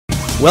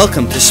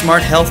Welcome to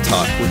Smart Health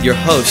Talk with your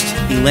host,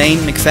 Elaine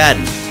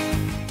McFadden.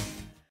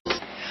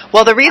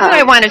 Well, the reason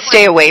I want to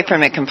stay away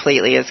from it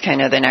completely is kind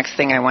of the next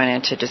thing I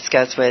wanted to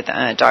discuss with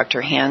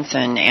Dr.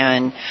 Hansen.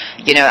 And,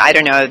 I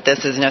don't know if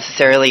this is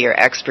necessarily your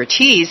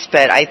expertise,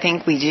 but I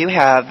think we do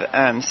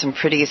have some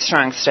pretty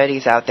strong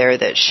studies out there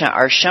that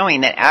are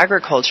showing that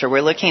agriculture,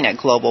 we're looking at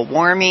global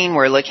warming,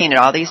 we're looking at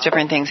all these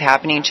different things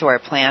happening to our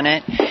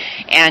planet.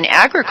 And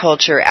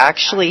agriculture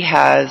actually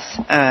has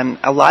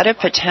a lot of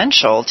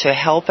potential to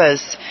help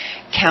us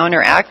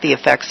counteract the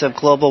effects of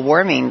global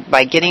warming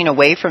by getting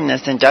away from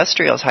this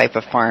industrial type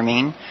of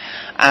farming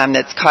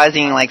that's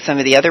causing like some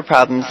of the other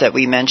problems that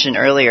we mentioned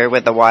earlier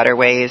with the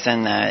waterways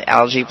and the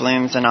algae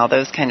blooms and all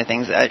those kind of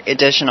things,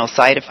 additional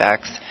side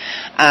effects.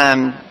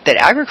 That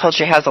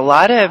agriculture has a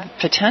lot of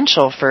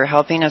potential for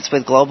helping us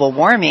with global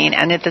warming,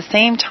 and at the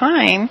same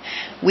time,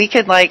 we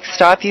could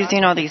stop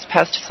using all these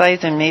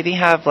pesticides and maybe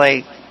have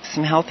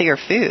some healthier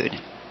food.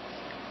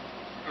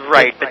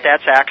 Right, but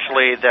that's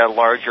actually the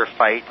larger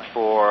fight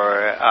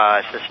for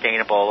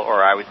sustainable,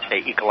 or I would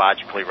say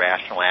ecologically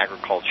rational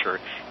agriculture,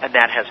 and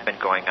that has been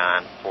going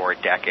on for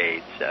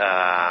decades.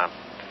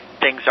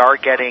 Things are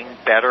getting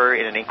better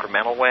in an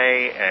incremental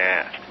way.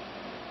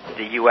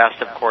 The U.S.,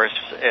 of course,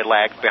 it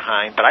lags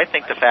behind, but I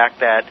think the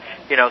fact that,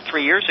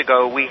 3 years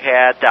ago we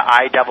had the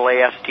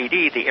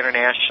IAASTD, the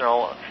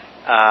International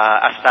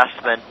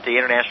Assessment, the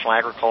International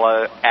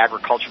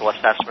Agricultural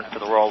Assessment for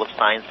the Role of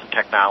Science and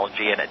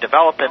Technology in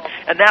Development,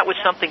 and that was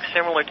something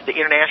similar to the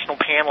International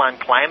Panel on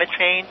Climate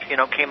Change,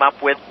 came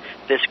up with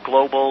this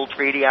global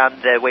treaty on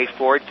the way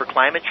forward for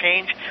climate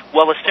change.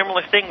 Well, a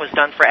similar thing was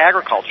done for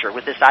agriculture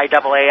with this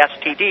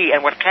IAASTD,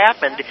 and what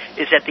happened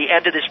is at the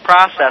end of this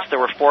process, there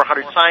were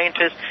 400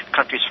 scientists,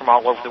 countries from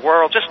all over the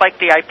world, just like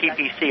the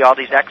IPCC, all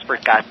these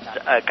experts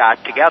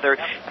got together,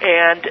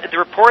 and the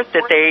report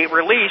that they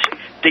released,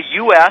 the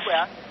U.S.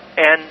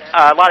 and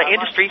a lot of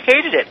industry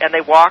hated it, and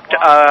they walked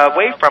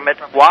away from it.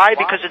 Why?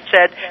 Because it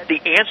said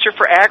the answer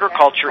for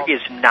agriculture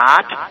is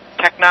not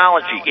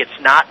technology. It's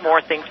not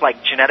more things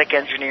like genetic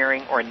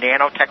engineering or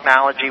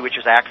nanotechnology, which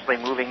is actually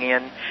moving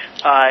in.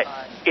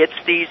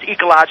 It's these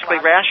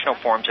ecologically rational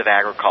forms of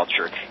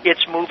agriculture.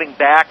 It's moving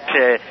back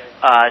to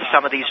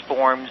some of these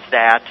forms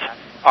that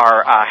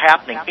are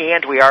happening,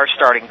 and we are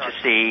starting to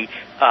see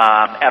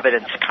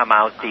evidence come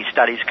out, these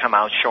studies come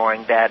out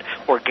showing that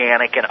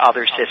organic and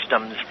other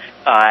systems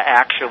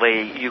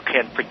actually you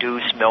can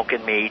produce milk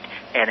and meat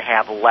and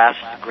have less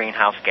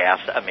greenhouse gas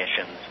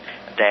emissions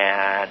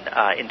than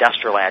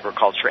industrial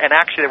agriculture. And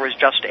actually there was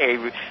just a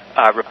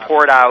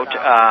report out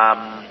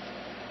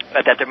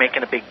that they're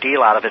making a big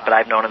deal out of it, but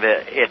I've known of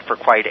it for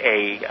quite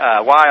a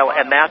while,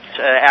 and that's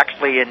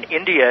actually in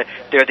India.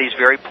 There are these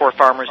very poor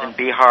farmers in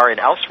Bihar and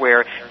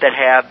elsewhere that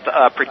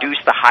have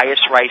produced the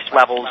highest rice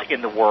levels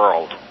in the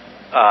world,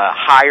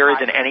 higher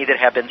than any that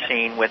have been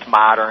seen with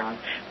modern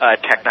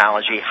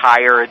technology,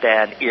 higher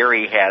than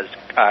Erie has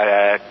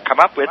come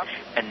up with,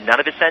 and none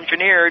of it's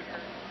engineered,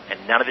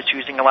 and none of it's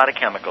using a lot of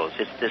chemicals.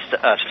 It's this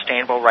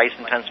sustainable rice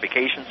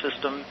intensification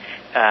system,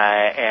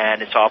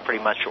 and it's all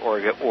pretty much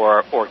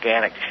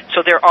organic.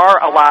 So there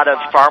are a lot of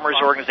farmers'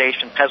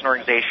 organizations, peasant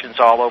organizations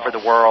all over the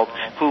world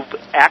who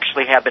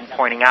actually have been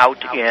pointing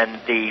out in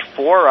the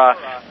fora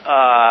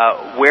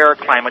where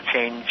climate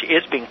change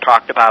is being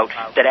talked about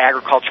that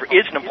agriculture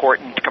is an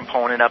important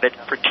component of it,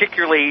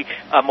 particularly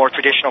more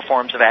traditional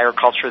forms of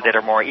agriculture that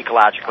are more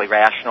ecologically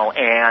rational,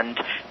 and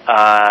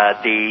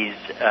these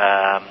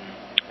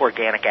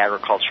organic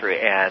agriculture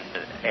and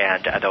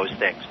those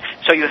things.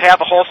 So you have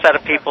a whole set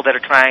of people that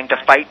are trying to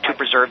fight to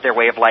preserve their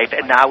way of life,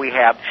 and now we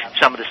have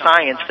some of the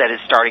science that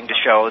is starting to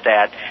show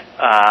that,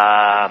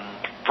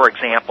 for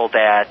example,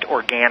 that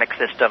organic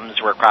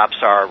systems where crops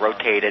are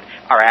rotated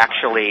are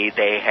actually,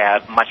 they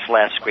have much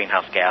less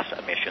greenhouse gas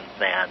emissions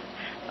than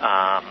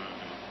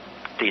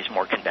these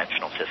more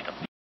conventional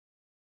systems.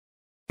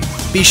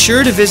 Be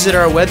sure to visit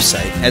our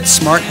website at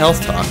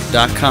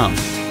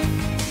smarthealthtalk.com.